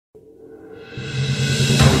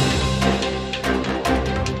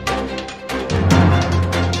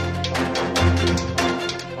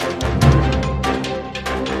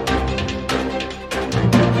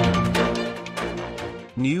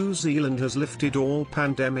Zealand has lifted all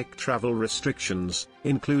pandemic travel restrictions,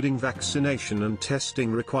 including vaccination and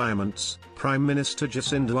testing requirements, Prime Minister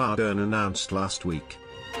Jacinda Ardern announced last week.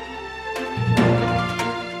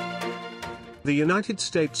 The United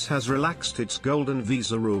States has relaxed its golden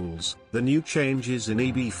visa rules. The new changes in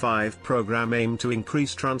EB-5 program aim to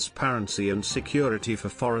increase transparency and security for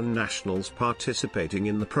foreign nationals participating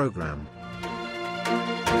in the program.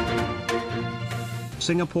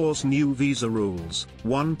 Singapore's new visa rules,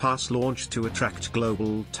 One Pass, launched to attract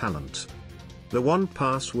global talent. The One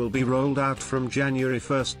Pass will be rolled out from January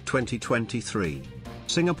 1, 2023.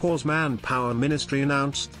 Singapore's Manpower Ministry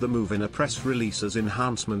announced the move in a press release as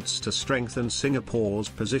enhancements to strengthen Singapore's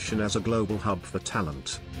position as a global hub for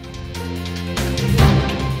talent.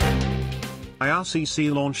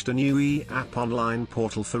 IRCC launched a new e-app online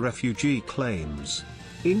portal for refugee claims.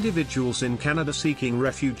 Individuals in Canada seeking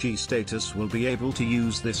refugee status will be able to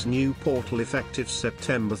use this new portal effective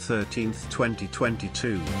September 13,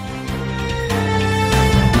 2022.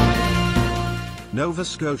 Nova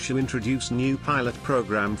Scotia introduced new pilot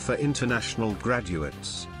program for international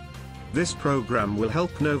graduates. This program will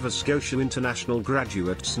help Nova Scotia international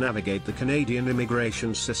graduates navigate the Canadian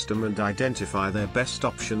immigration system and identify their best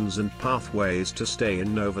options and pathways to stay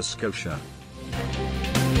in Nova Scotia.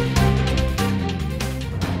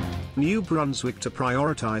 New Brunswick to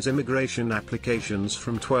prioritize immigration applications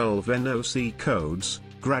from 12 NOC codes,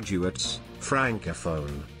 graduates,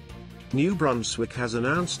 francophone. New Brunswick has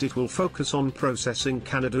announced it will focus on processing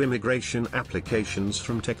Canada immigration applications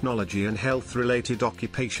from technology and health-related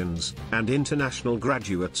occupations, and international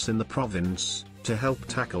graduates in the province, to help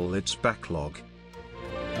tackle its backlog.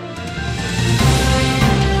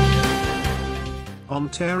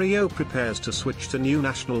 Ontario prepares to switch to new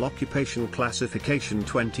National Occupation Classification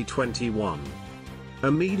 2021.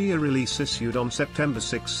 A media release issued on September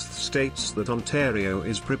 6 states that Ontario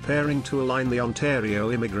is preparing to align the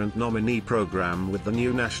Ontario Immigrant Nominee Program with the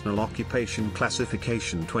new National Occupation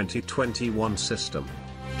Classification 2021 system.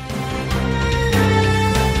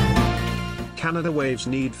 Canada waives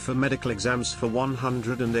need for medical exams for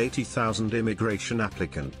 180,000 immigration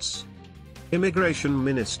applicants. Immigration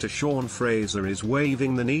Minister Sean Fraser is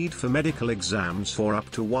waiving the need for medical exams for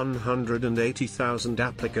up to 180,000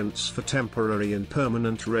 applicants for temporary and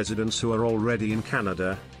permanent residents who are already in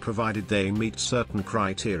Canada, provided they meet certain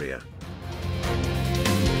criteria.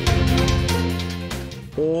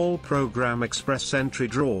 All Program Express entry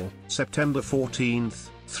draw, September 14,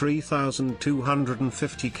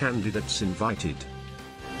 3,250 candidates invited.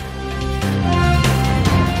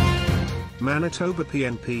 Manitoba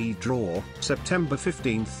PNP draw, September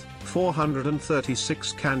 15,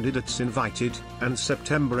 436 candidates invited, and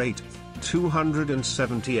September 8,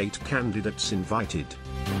 278 candidates invited.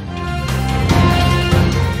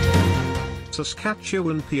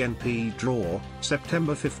 Saskatchewan PNP draw,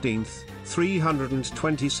 September 15,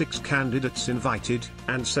 326 candidates invited,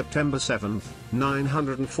 and September 7,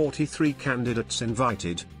 943 candidates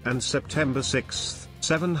invited, and September 6,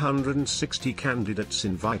 760 candidates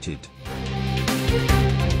invited.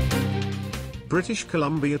 British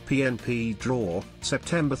Columbia PNP draw,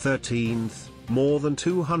 September 13, more than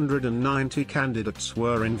 290 candidates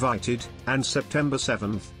were invited, and September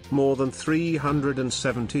 7, more than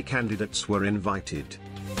 370 candidates were invited.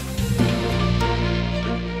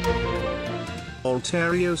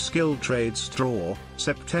 Ontario Skilled Trades draw,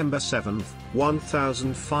 September 7,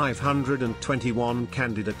 1,521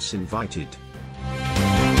 candidates invited.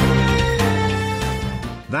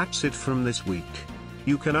 That's it from this week.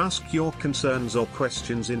 You can ask your concerns or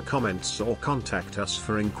questions in comments or contact us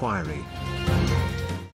for inquiry.